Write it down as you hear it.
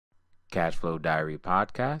Cashflow Diary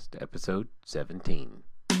Podcast, episode 17.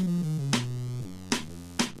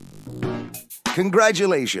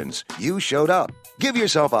 Congratulations, you showed up. Give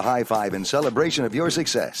yourself a high five in celebration of your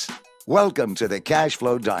success. Welcome to the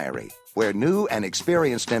Cashflow Diary, where new and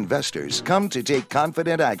experienced investors come to take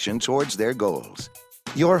confident action towards their goals.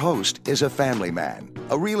 Your host is a family man,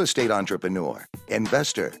 a real estate entrepreneur,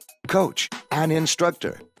 investor, coach, and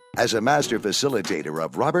instructor. As a master facilitator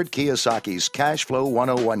of Robert Kiyosaki's Cashflow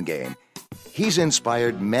 101 game, he's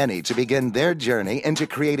inspired many to begin their journey into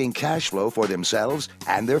creating cash flow for themselves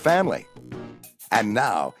and their family. And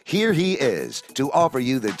now, here he is to offer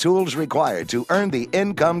you the tools required to earn the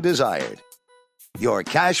income desired. Your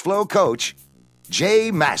cash flow coach,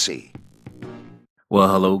 Jay Massey. Well,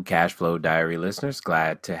 hello, Cashflow Diary listeners.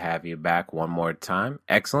 Glad to have you back one more time.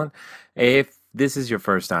 Excellent. If this is your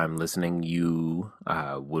first time listening, you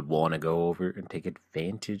would want to go over and take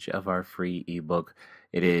advantage of our free ebook.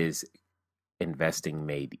 It is Investing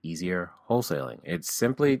Made Easier, Wholesaling. It's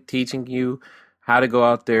simply teaching you how to go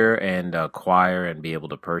out there and acquire and be able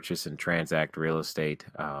to purchase and transact real estate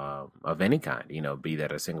of any kind, be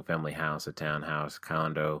that a single family house, a townhouse,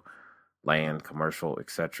 condo, land, commercial,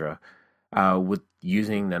 etc., with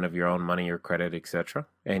using none of your own money or credit, etc.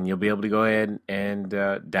 And you'll be able to go ahead and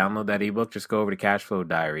download that ebook. Just go over to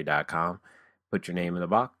cashflowdiary.com, put your name in the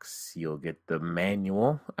box. You'll get the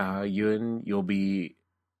manual. You'll be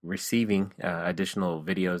receiving additional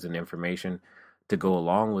videos and information to go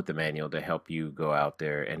along with the manual to help you go out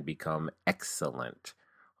there and become excellent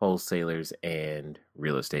wholesalers and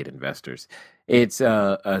real estate investors. It's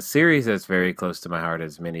a series that's very close to my heart,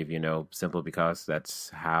 as many of you know, simply because that's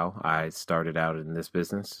how I started out in this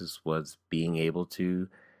business, was being able to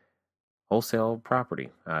wholesale property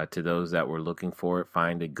to those that were looking for it,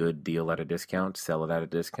 find a good deal at a discount, sell it at a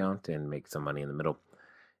discount, and make some money in the middle.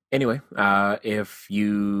 Anyway, if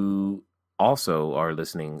you also are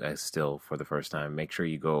listening still for the first time, make sure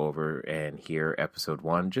you go over and hear episode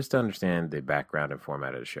 1 just to understand the background and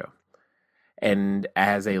format of the show. And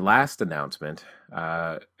as a last announcement,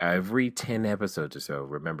 every 10 episodes or so,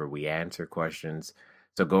 remember, we answer questions.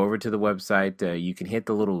 So go over to the website. You can hit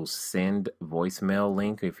the little send voicemail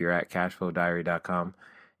link if you're at cashflowdiary.com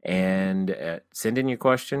and send in your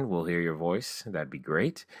question. We'll hear your voice. That'd be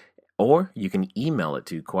great. Or you can email it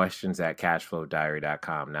to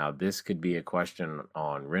questions@cashflowdiary.com. Now, this could be a question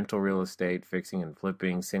on rental real estate, fixing and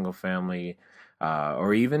flipping, single family,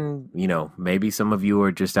 or even, maybe some of you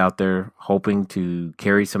are just out there hoping to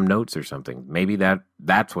carry some notes or something. Maybe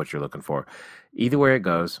that's what you're looking for. Either way it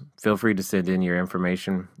goes, feel free to send in your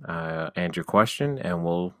information and your question, and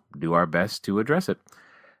we'll do our best to address it.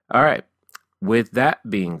 All right. With that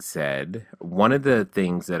being said, one of the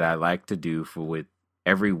things that I like to do with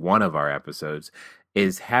every one of our episodes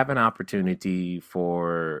is have an opportunity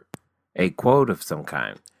for a quote of some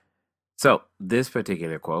kind. So this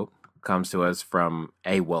particular quote comes to us from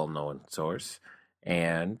a well-known source,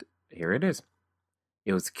 and here it is.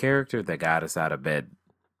 It was character that got us out of bed,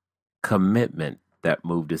 commitment that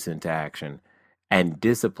moved us into action, and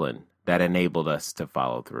discipline that enabled us to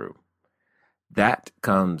follow through. That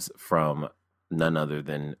comes from none other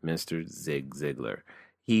than Mr. Zig Ziglar.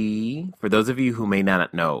 He, for those of you who may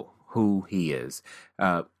not know who he is,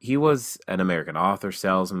 he was an American author,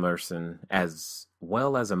 salesperson, as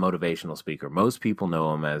well as a motivational speaker. Most people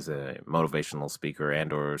know him as a motivational speaker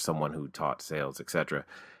and or someone who taught sales, etc.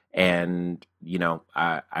 And,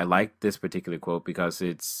 I like this particular quote because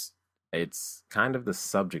it's kind of the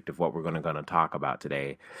subject of what we're going to talk about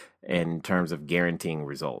today in terms of guaranteeing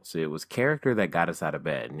results. It was character that got us out of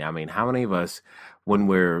bed. Now, I mean, how many of us, when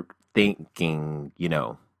we're thinking,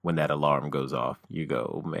 when that alarm goes off, you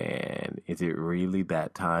go, man, is it really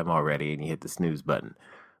that time already? And you hit the snooze button.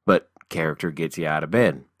 But character gets you out of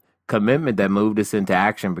bed. Commitment that moved us into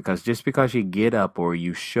action, because just because you get up or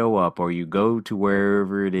you show up or you go to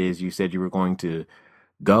wherever it is you said you were going to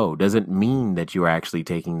go doesn't mean that you're actually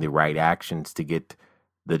taking the right actions to get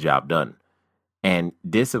the job done. And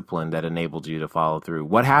discipline that enabled you to follow through.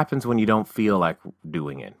 What happens when you don't feel like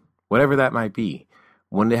doing it? Whatever that might be.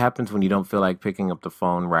 When it happens when you don't feel like picking up the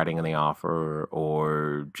phone, writing an offer,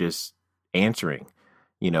 or just answering,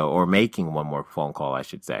 or making one more phone call, I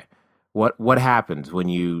should say. What happens when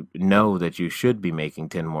you know that you should be making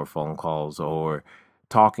 10 more phone calls or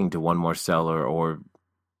talking to one more seller or,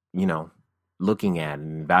 looking at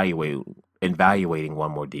and evaluating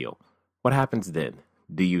one more deal? What happens then?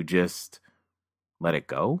 Do you just let it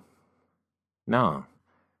go? No.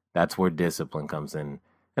 That's where discipline comes in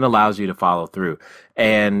and allows you to follow through.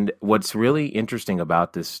 And what's really interesting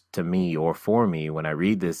about this to me, or for me, when I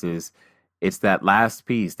read this, is it's that last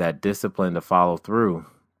piece, that discipline to follow through,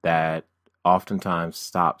 that oftentimes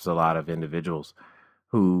stops a lot of individuals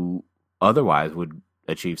who otherwise would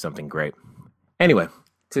achieve something great. Anyway,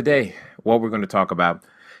 today, what we're going to talk about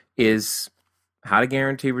is how to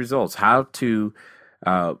guarantee results, how to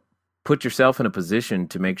uh, put yourself in a position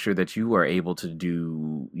to make sure that you are able to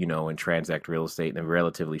do, and transact real estate in a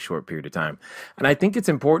relatively short period of time. And I think it's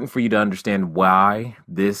important for you to understand why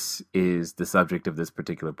this is the subject of this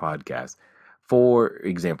particular podcast. For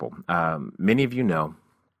example, many of you know,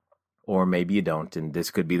 or maybe you don't, and this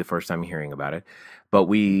could be the first time you're hearing about it, but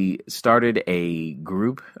we started a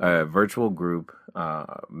group, a virtual group,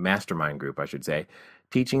 mastermind group, I should say,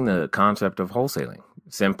 teaching the concept of wholesaling.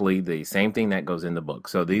 Simply the same thing that goes in the book.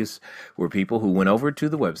 So these were people who went over to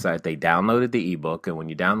the website, they downloaded the ebook, and when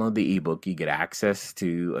you download the ebook, you get access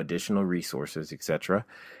to additional resources, etc.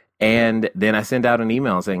 And then I send out an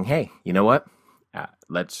email saying, hey, you know what?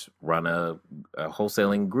 Let's run a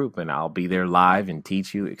wholesaling group, and I'll be there live and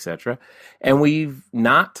teach you, etc. And we've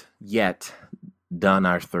not yet done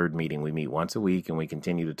our third meeting. We meet once a week, and we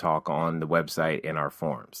continue to talk on the website and our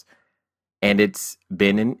forums. And it's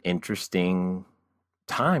been an interesting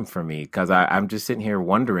time for me because I'm just sitting here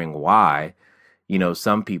wondering why,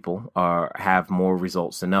 some people have more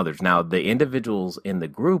results than others. Now, the individuals in the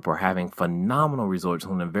group are having phenomenal results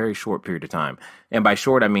in a very short period of time. And by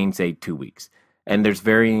short, I mean, say 2 weeks. And there's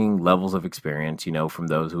varying levels of experience, from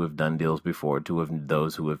those who have done deals before to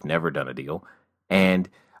those who have never done a deal. And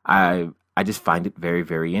I just find it very,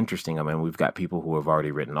 very interesting. I mean, we've got people who have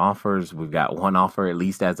already written offers. We've got one offer, at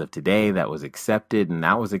least as of today, that was accepted, and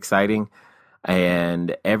that was exciting.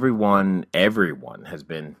 And everyone has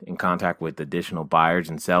been in contact with additional buyers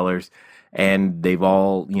and sellers, and they've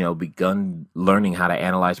all, begun learning how to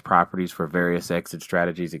analyze properties for various exit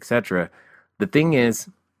strategies, etc. The thing is,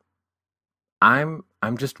 I'm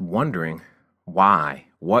just wondering why.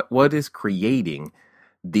 What is creating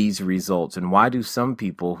these results, and why do some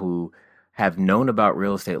people who have known about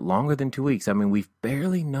real estate longer than 2 weeks? I mean, we've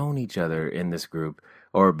barely known each other in this group,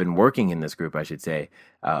 or been working in this group, I should say,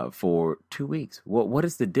 for 2 weeks. What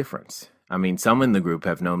is the difference? I mean, some in the group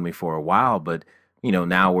have known me for a while, but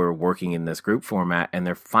now we're working in this group format, and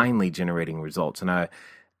they're finally generating results. And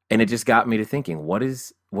it just got me to thinking, what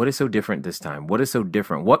is so different this time? What is so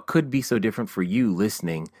different? What could be so different for you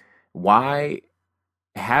listening? Why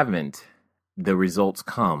haven't the results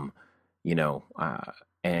come?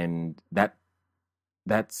 And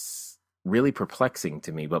that's really perplexing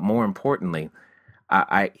to me. But more importantly,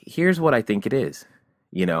 I here's what I think it is.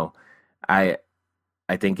 I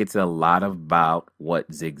think it's a lot about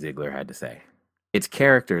what Zig Ziglar had to say. It's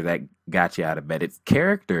character that got you out of bed. It's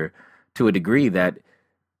character to a degree that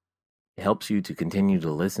helps you to continue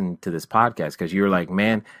to listen to this podcast, because you're like,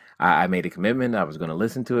 man, I made a commitment. I was going to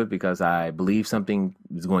listen to it because I believe something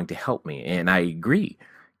is going to help me. And I agree.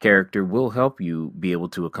 Character will help you be able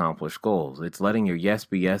to accomplish goals. It's letting your yes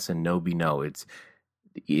be yes and no be no. It's,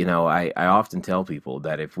 I often tell people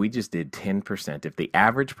that if we just did 10%, if the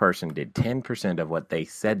average person did 10% of what they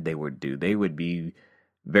said they would do, they would be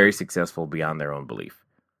very successful beyond their own belief.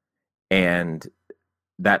 And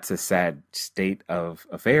that's a sad state of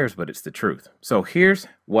affairs, but it's the truth. So here's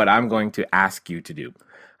what I'm going to ask you to do.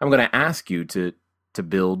 I'm going to ask you to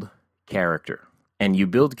build character. And you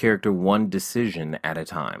build character one decision at a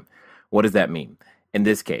time. What does that mean? In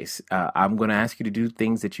this case, I'm going to ask you to do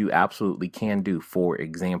things that you absolutely can do. For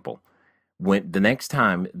example, when the next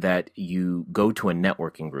time that you go to a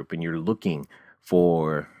networking group and you're looking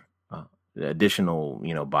for additional,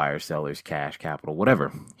 buyers, sellers, cash, capital,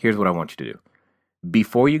 whatever, here's what I want you to do.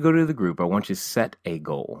 Before you go to the group, I want you to set a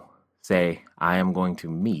goal. Say, I am going to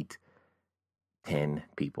meet 10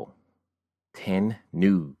 people, 10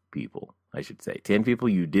 new people, I should say. 10 people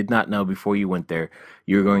you did not know before you went there.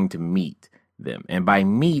 You're going to meet them. And by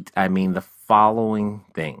meet, I mean the following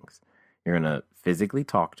things. You're going to physically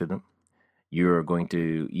talk to them. You're going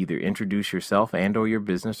to either introduce yourself and or your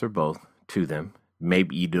business or both to them.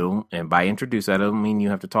 Maybe you do. And by introduce, I don't mean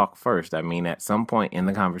you have to talk first. I mean, at some point in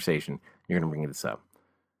the conversation, you're going to bring this up.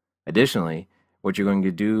 Additionally, what you're going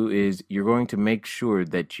to do is you're going to make sure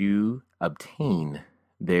that you obtain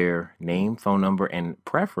their name, phone number, and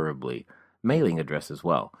preferably mailing address as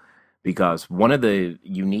well. Because one of the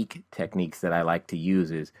unique techniques that I like to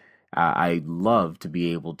use is I love to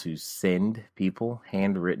be able to send people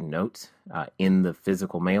handwritten notes in the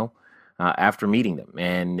physical mail after meeting them.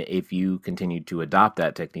 And if you continue to adopt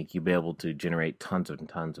that technique, you'll be able to generate tons and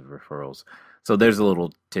tons of referrals. So there's a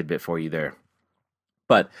little tidbit for you there.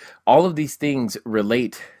 But all of these things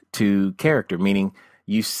relate to character, meaning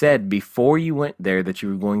you said before you went there that you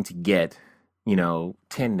were going to get,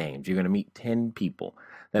 10 names. You're going to meet 10 people.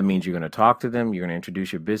 That means you're going to talk to them, you're going to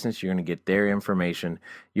introduce your business, you're going to get their information,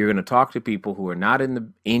 you're going to talk to people who are not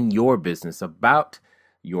in your business about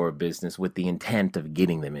your business with the intent of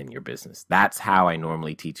getting them in your business. That's how I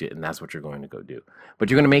normally teach it, and that's what you're going to go do. But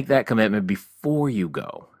you're going to make that commitment before you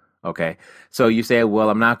go. Okay. So you say,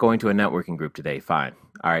 well, I'm not going to a networking group today. Fine.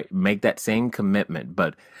 All right. Make that same commitment,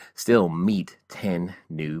 but still meet 10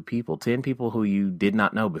 new people, 10 people who you did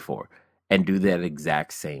not know before, and do that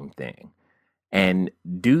exact same thing. And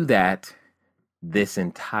do that this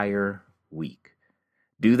entire week.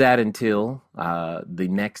 Do that until the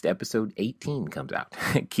next episode 18 comes out.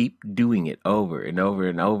 Keep doing it over and over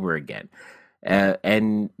and over again.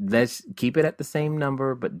 And let's keep it at the same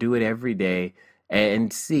number, but do it every day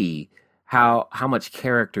and see how much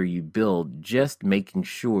character you build just making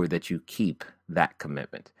sure that you keep that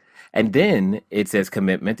commitment. And then it says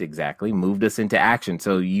commitment, exactly, moved us into action.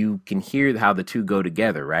 So you can hear how the two go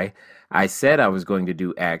together, right? I said I was going to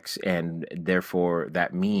do X, and therefore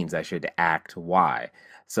that means I should act Y.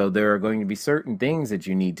 So there are going to be certain things that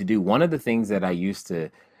you need to do. One of the things that I used to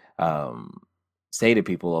say to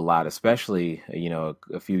people a lot, especially,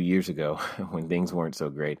 a few years ago when things weren't so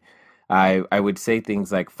great, I would say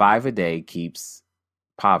things like 5 a day keeps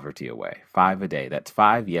poverty away. 5 a day. That's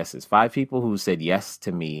 5 yeses. 5 people who said yes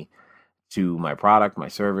to me, to my product, my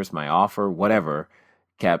service, my offer, whatever,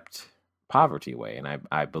 kept poverty away. And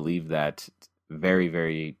I believe that very,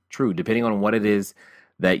 very true. Depending on what it is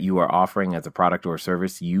that you are offering as a product or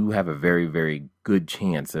service, you have a very, very good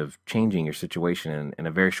chance of changing your situation in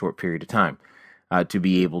a very short period of time to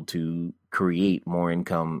be able to create more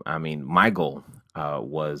income. I mean, my goal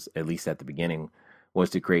was, at least at the beginning, was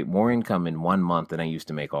to create more income in 1 month than I used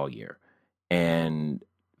to make all year. And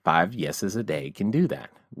 5 yeses a day can do that,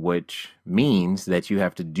 which means that you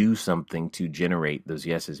have to do something to generate those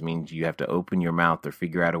yeses. Means you have to open your mouth or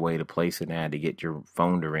figure out a way to place an ad to get your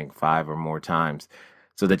phone to ring 5 or more times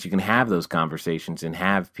so that you can have those conversations and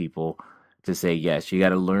have people to say yes. You got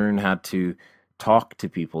to learn how to talk to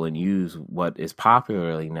people and use what is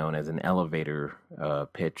popularly known as an elevator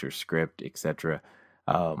pitch or script, etc.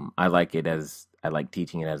 I like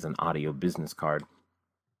teaching it as an audio business card.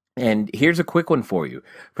 And here's a quick one for you.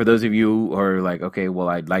 For those of you who are like, okay, well,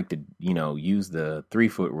 I'd like to, use the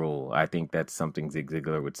 3-foot rule. I think that's something Zig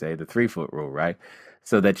Ziglar would say, the 3-foot rule, right?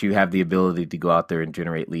 So that you have the ability to go out there and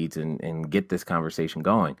generate leads and get this conversation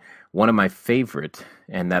going. One of my favorite,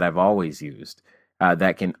 and that I've always used,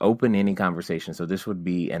 that can open any conversation. So this would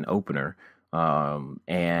be an opener,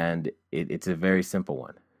 and it's a very simple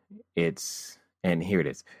one. And here it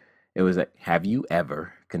is. It was like, have you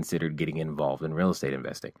ever considered getting involved in real estate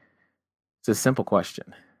investing? It's a simple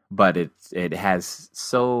question, but it has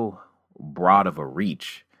so broad of a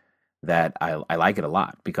reach that I like it a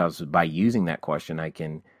lot, because by using that question, I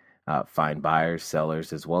can find buyers,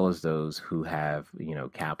 sellers, as well as those who have,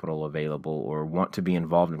 capital available or want to be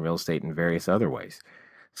involved in real estate in various other ways.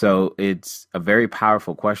 So it's a very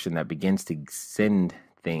powerful question that begins to send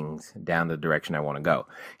things down the direction I want to go.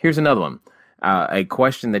 Here's another one. A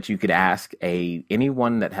question that you could ask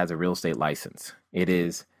anyone that has a real estate license. It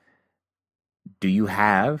is, do you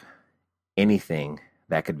have anything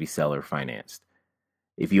that could be seller financed?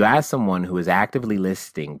 If you ask someone who is actively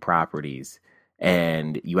listing properties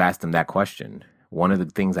and you ask them that question, one of the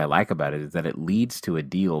things I like about it is that it leads to a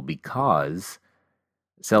deal, because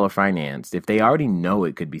seller financed, if they already know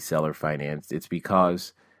it could be seller financed, it's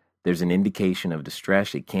because there's an indication of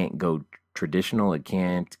distress. It can't go traditional, it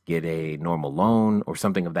can't get a normal loan or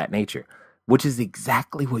something of that nature, which is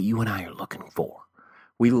exactly what you and I are looking for.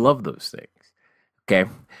 We love those things. Okay.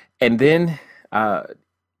 And then,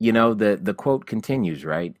 the quote continues,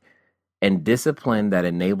 right? And discipline that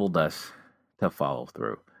enabled us to follow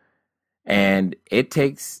through. And it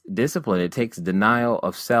takes discipline. It takes denial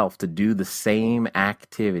of self to do the same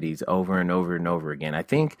activities over and over and over again. I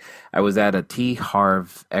think I was at a T.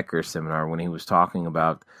 Harv Eker seminar when he was talking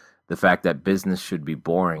about the fact that business should be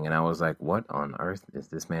boring. And I was like, what on earth is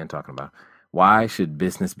this man talking about? Why should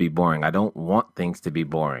business be boring? I don't want things to be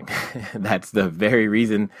boring. That's the very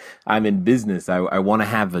reason I'm in business. I want to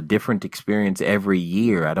have a different experience every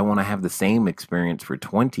year. I don't want to have the same experience for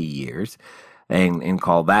 20 years and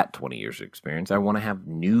call that 20 years of experience. I want to have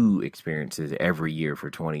new experiences every year for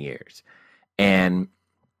 20 years. And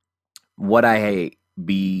what I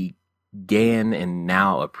began and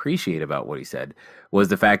now appreciate about what he said was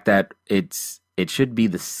the fact that it should be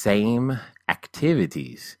the same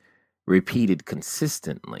activities repeated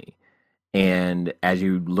consistently. And as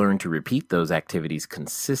you learn to repeat those activities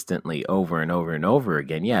consistently over and over and over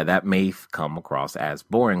again, yeah, that may come across as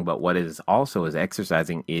boring, but what it is also is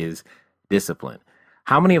exercising is discipline.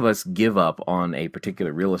 How many of us give up on a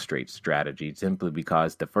particular real estate strategy simply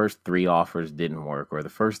because the first three offers didn't work, or the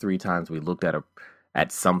first three times we looked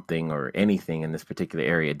at something or anything in this particular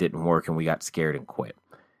area didn't work, and we got scared and quit?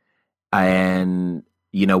 And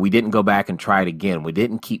we didn't go back and try it again. We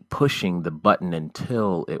didn't keep pushing the button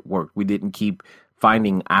until it worked. We didn't keep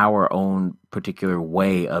finding our own particular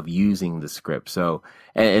way of using the script. So,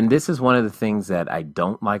 and this is one of the things that I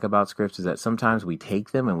don't like about scripts, is that sometimes we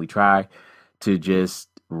take them and we try to just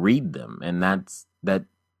read them, and that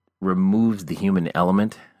removes the human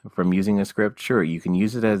element from using a script. Sure, you can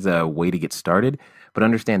use it as a way to get started, but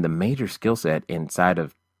understand the major skill set inside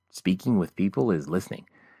of speaking with people is listening.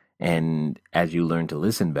 And as you learn to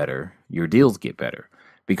listen better, your deals get better,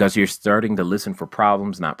 because you're starting to listen for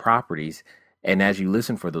problems, not properties. And as you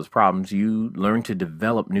listen for those problems, you learn to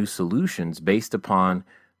develop new solutions based upon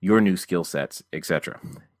your new skill sets, etc.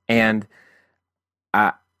 And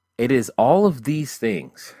it is all of these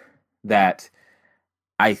things that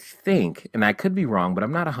I think, and I could be wrong, but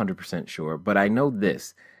I'm not 100% sure, but I know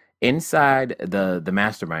this. Inside the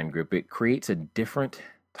MasterMind Group, it creates a different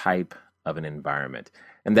type of an environment.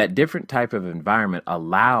 And that different type of environment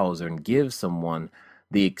allows and gives someone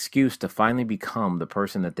the excuse to finally become the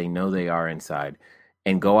person that they know they are inside,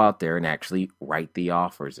 and go out there and actually write the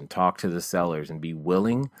offers and talk to the sellers and be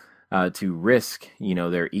willing to risk,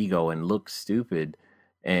 their ego and look stupid,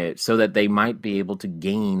 so that they might be able to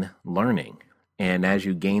gain learning. And as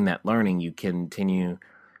you gain that learning, you continue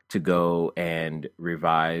to go and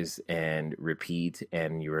revise and repeat,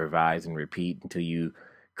 and you revise and repeat until you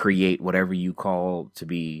create whatever you call to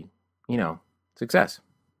be, success.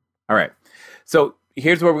 All right. So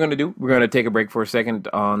here's what we're going to do. We're going to take a break for a second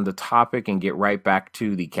on the topic and get right back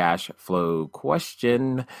to the cash flow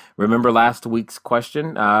question. Remember last week's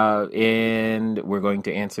question, and we're going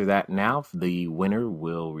to answer that now. The winner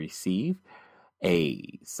will receive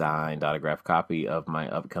a signed autographed copy of my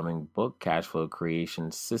upcoming book, Cash Flow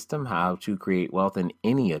Creation System: How to Create Wealth in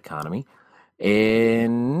Any Economy.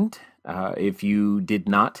 And if you did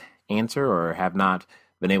not answer or have not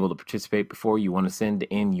been able to participate before, you want to send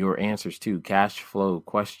in your answers to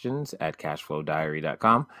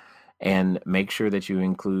cashflowquestions@cashflowdiary.com, and make sure that you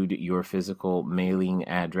include your physical mailing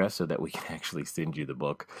address so that we can actually send you the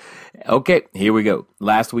book. Okay, here we go.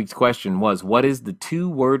 Last week's question was, what is the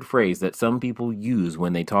two-word phrase that some people use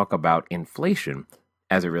when they talk about inflation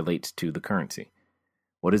as it relates to the currency?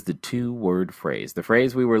 What is the two-word phrase? The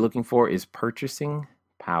phrase we were looking for is purchasing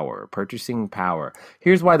power. Purchasing power.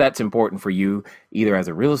 Here's why that's important for you, either as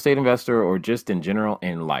a real estate investor or just in general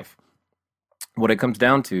in life. What it comes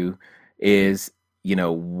down to is,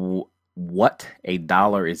 what a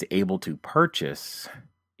dollar is able to purchase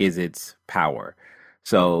is its power.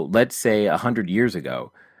 So let's say 100 years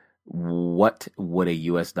ago, what would a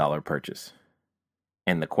US dollar purchase?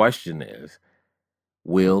 And the question is,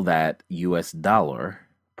 will that US dollar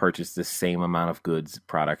purchase the same amount of goods,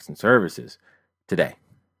 products, and services today?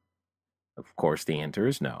 Of course, the answer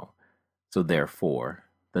is no. So therefore,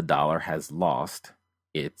 the dollar has lost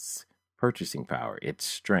its purchasing power, its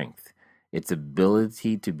strength, its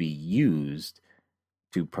ability to be used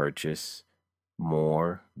to purchase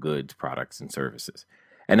more goods, products, and services.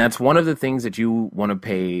 And that's one of the things that you want to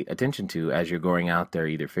pay attention to as you're going out there,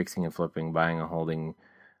 either fixing and flipping, buying and holding,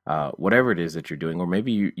 whatever it is that you're doing, or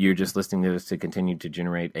maybe you're just listening to this to continue to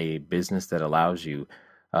generate a business that allows you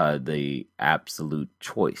the absolute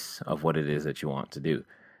choice of what it is that you want to do.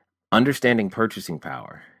 Understanding purchasing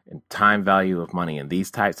power and time value of money and these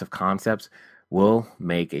types of concepts will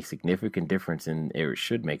make a significant difference or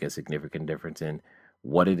should make a significant difference in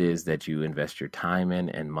what it is that you invest your time in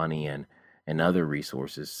and money in and other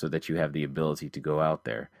resources, so that you have the ability to go out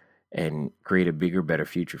there and create a bigger, better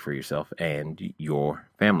future for yourself and your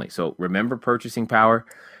family. So remember purchasing power.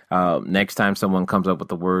 Next time someone comes up with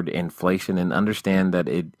the word inflation, and understand that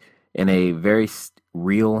it, in a very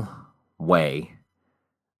real way,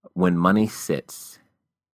 when money sits,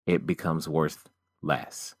 it becomes worth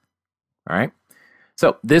less. All right.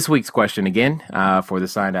 So this week's question again, for the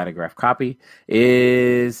signed autograph copy,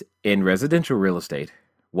 is: in residential real estate,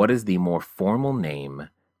 what is the more formal name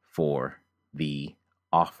for the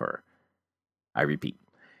offer? I repeat,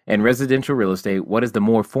 in residential real estate, what is the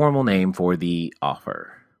more formal name for the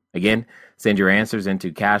offer? Again, send your answers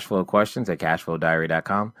into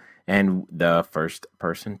cashflowquestions@cashflowdiary.com, and the first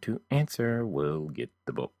person to answer will get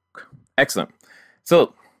the book. Excellent.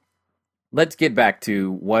 So let's get back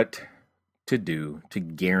to what to do to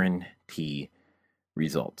guarantee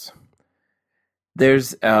results.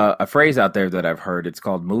 There's a phrase out there that I've heard. It's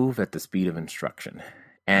called move at the speed of instruction.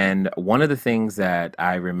 And one of the things that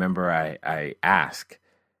I remember I ask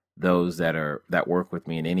those that work with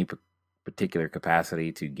me in any particular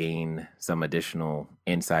capacity to gain some additional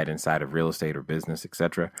insight inside of real estate or business,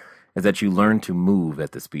 etc., is that you learn to move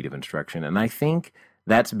at the speed of instruction. And I think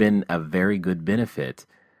that's been a very good benefit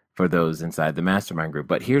for those inside the mastermind group.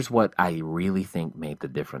 But here's what I really think made the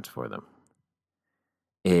difference for them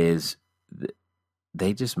is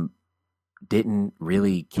they just didn't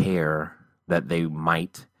really care that they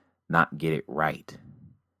might not get it right.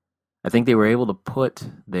 I think they were able to put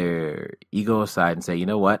their ego aside and say, you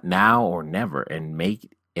know what, now or never, and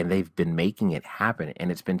they've been making it happen.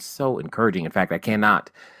 And it's been so encouraging. In fact, I cannot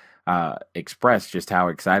express just how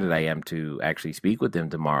excited I am to actually speak with them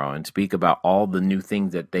tomorrow and speak about all the new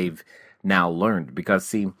things that they've now learned. Because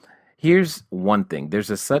see, here's one thing. There's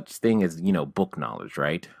a such thing as, book knowledge,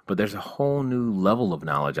 right? But there's a whole new level of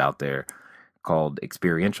knowledge out there called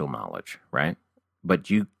experiential knowledge, right? But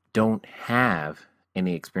you don't have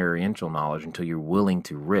any experiential knowledge until you're willing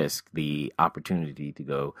to risk the opportunity to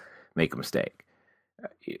go make a mistake.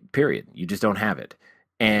 Period. You just don't have it.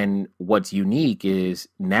 And what's unique is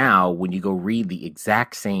now when you go read the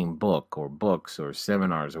exact same book or books or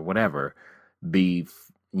seminars or whatever,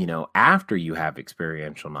 after you have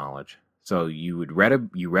experiential knowledge. So you read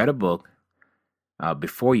a book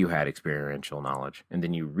before you had experiential knowledge, and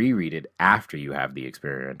then you reread it after you have the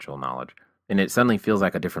experiential knowledge, and it suddenly feels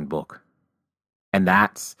like a different book. And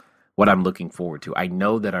that's what I'm looking forward to. I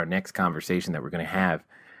know that our next conversation that we're going to have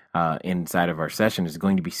inside of our session is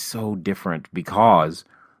going to be so different because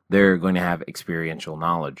they're going to have experiential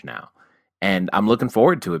knowledge now. And I'm looking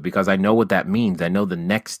forward to it because I know what that means. I know the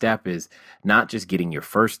next step is not just getting your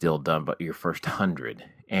first deal done, but your first 100.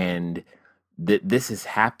 And this is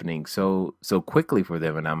happening so quickly for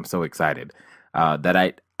them. And I'm so excited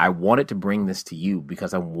that I wanted to bring this to you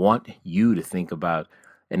because I want you to think about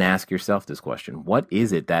and ask yourself this question. What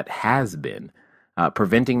is it that has been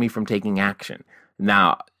preventing me from taking action?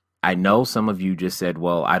 Now, I know some of you just said,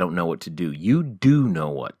 well, I don't know what to do. You do know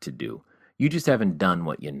what to do. You just haven't done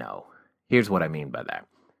what you know. Here's what I mean by that.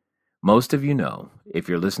 Most of you know, if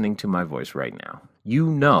you're listening to my voice right now, you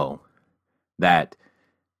know that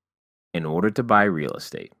in order to buy real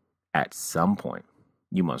estate, at some point,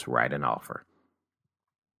 you must write an offer.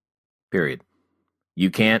 Period.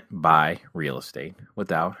 You can't buy real estate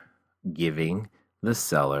without giving the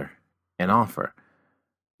seller an offer,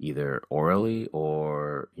 either orally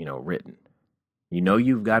or, written. You know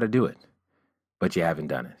you've got to do it, but you haven't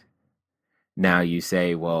done it. Now you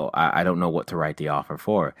say, well, I don't know what to write the offer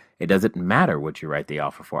for. It doesn't matter what you write the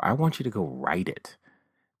offer for. I want you to go write it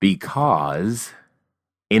because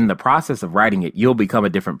in the process of writing it, you'll become a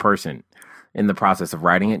different person. In the process of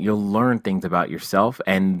writing it, you'll learn things about yourself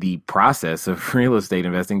and the process of real estate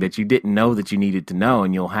investing that you didn't know that you needed to know,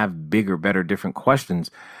 and you'll have bigger, better, different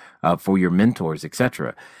questions for your mentors,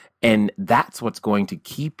 etc. And that's what's going to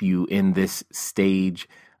keep you in this stage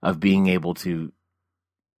of being able to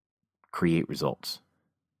create results.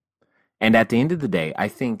 And at the end of the day, I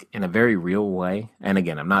think in a very real way, and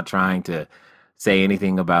again, I'm not trying to say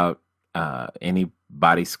anything about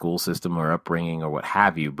anybody's school system or upbringing or what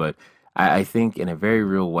have you, but I think in a very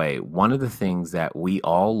real way, one of the things that we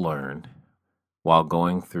all learned while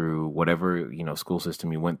going through whatever, school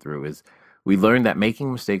system you went through is we learned that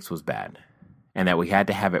making mistakes was bad and that we had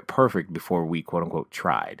to have it perfect before we, quote unquote,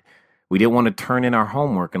 tried. We didn't want to turn in our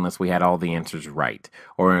homework unless we had all the answers right,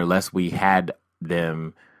 or unless we had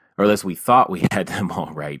them, or unless we thought we had them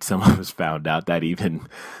all right. Some of us found out that even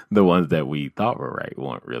the ones that we thought were right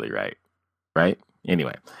weren't really right, right?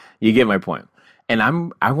 Anyway, you get my point.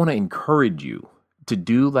 And I want to encourage you to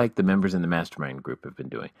do like the members in the mastermind group have been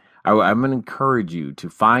doing. I'm going to encourage you to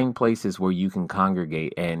find places where you can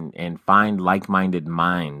congregate and find like-minded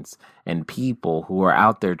minds and people who are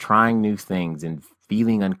out there trying new things and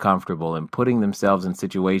feeling uncomfortable and putting themselves in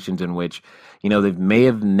situations in which, they may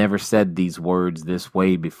have never said these words this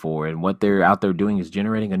way before. And what they're out there doing is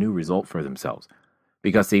generating a new result for themselves.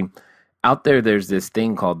 Because see, out there's this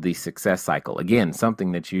thing called the success cycle. Again,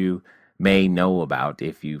 something that you may know about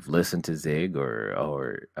if you've listened to Zig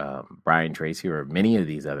or Brian Tracy or many of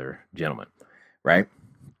these other gentlemen, right?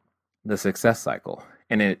 The success cycle.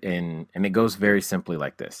 And it goes very simply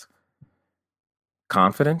like this.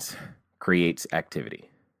 Confidence creates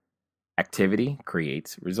activity. Activity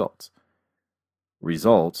creates results.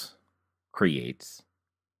 Results creates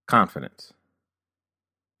confidence.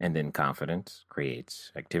 And then confidence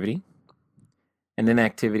creates activity. And then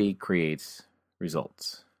activity creates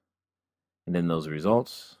results. And then those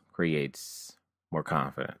results creates more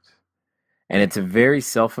confidence. And it's a very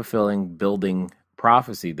self-fulfilling building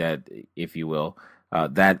prophecy that, if you will,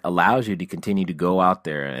 that allows you to continue to go out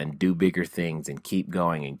there and do bigger things and keep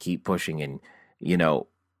going and keep pushing. And, you know,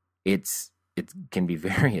 it can be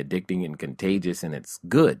very addicting and contagious, and it's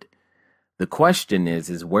good. The question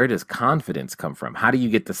is where does confidence come from? How do you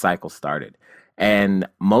get the cycle started? And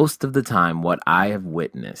most of the time, what I have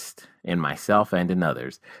witnessed in myself and in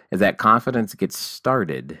others is that confidence gets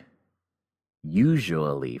started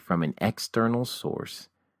usually from an external source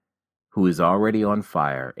who is already on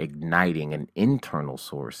fire, igniting an internal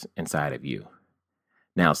source inside of you.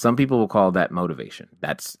 Now, some people will call that motivation.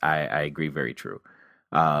 I agree, very true.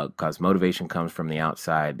 Because motivation comes from the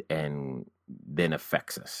outside and then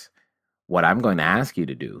affects us. What I'm going to ask you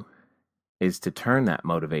to do is to turn that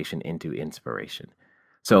motivation into inspiration.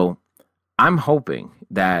 So I'm hoping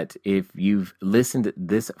that if you've listened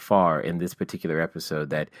this far in this particular episode,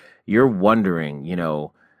 that you're wondering,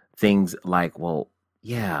 things like, well,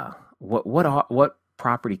 yeah, what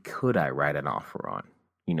property could I write an offer on,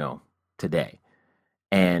 today?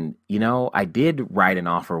 And, I did write an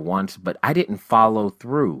offer once, but I didn't follow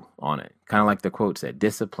through on it. Kind of like the quote said,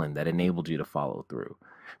 discipline that enabled you to follow through.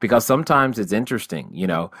 Because sometimes it's interesting,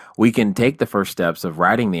 we can take the first steps of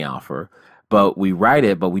writing the offer, but we write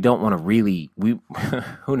it, but we don't want to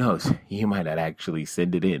who knows, you might not actually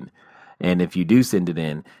send it in. And if you do send it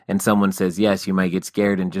in and someone says yes, you might get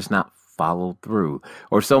scared and just not follow through.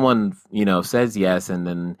 Or someone, says yes, and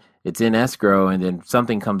then it's in escrow, and then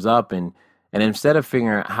something comes up, and instead of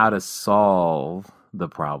figuring out how to solve the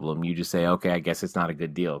problem, you just say, okay, I guess it's not a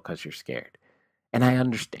good deal because you're scared. And I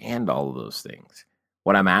understand all of those things.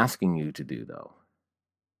 What I'm asking you to do, though,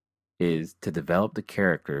 is to develop the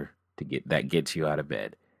character that gets you out of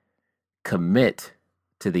bed. Commit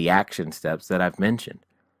to the action steps that I've mentioned.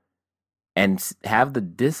 And have the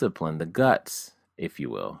discipline, the guts, if you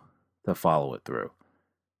will, to follow it through.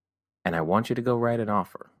 And I want you to go write an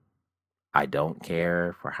offer. I don't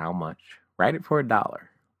care for how much. Write it for $1.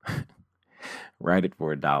 Write it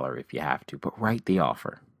for $1 if you have to, but write the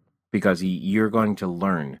offer, because you're going to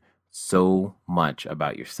learn so much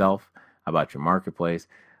about yourself, about your marketplace,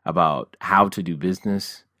 about how to do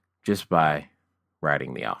business just by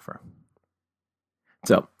writing the offer.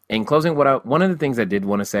 So, in closing, one of the things I did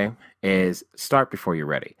want to say is start before you're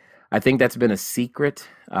ready. I think that's been a secret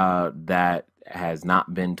that has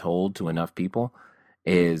not been told to enough people.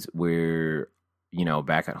 Is we're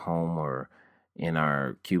back at home or in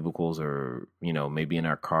our cubicles, or maybe in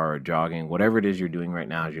our car or jogging, whatever it is you're doing right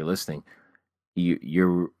now as you're listening,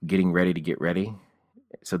 you're getting ready to get ready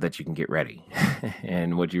so that you can get ready.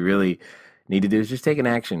 And what you really need to do is just take an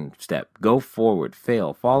action step. Go forward,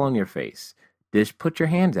 fail, fall on your face. Just put your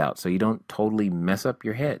hands out so you don't totally mess up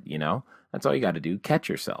your head, That's all you got to do. Catch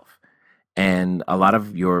yourself. And a lot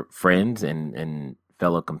of your friends and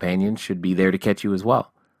fellow companions should be there to catch you as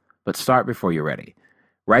well. But start before you're ready.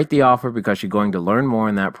 Write the offer, because you're going to learn more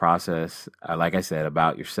in that process, like I said,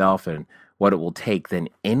 about yourself and what it will take than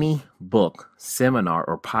any book, seminar,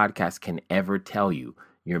 or podcast can ever tell you.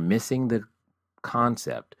 You're missing the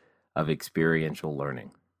concept of experiential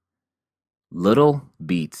learning. Little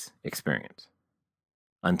beats experience.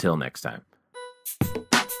 Until next time.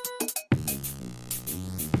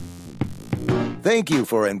 Thank you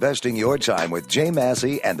for investing your time with Jay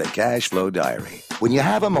Massey and the Cash Flow Diary. When you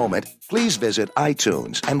have a moment, please visit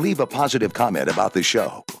iTunes and leave a positive comment about the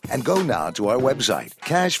show. And go now to our website,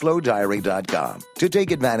 cashflowdiary.com, to take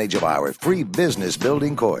advantage of our free business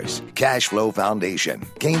building course, Cash Flow Foundation.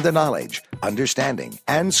 Gain the knowledge, understanding,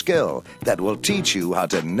 and skill that will teach you how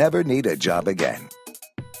to never need a job again.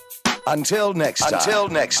 Until next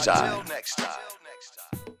time.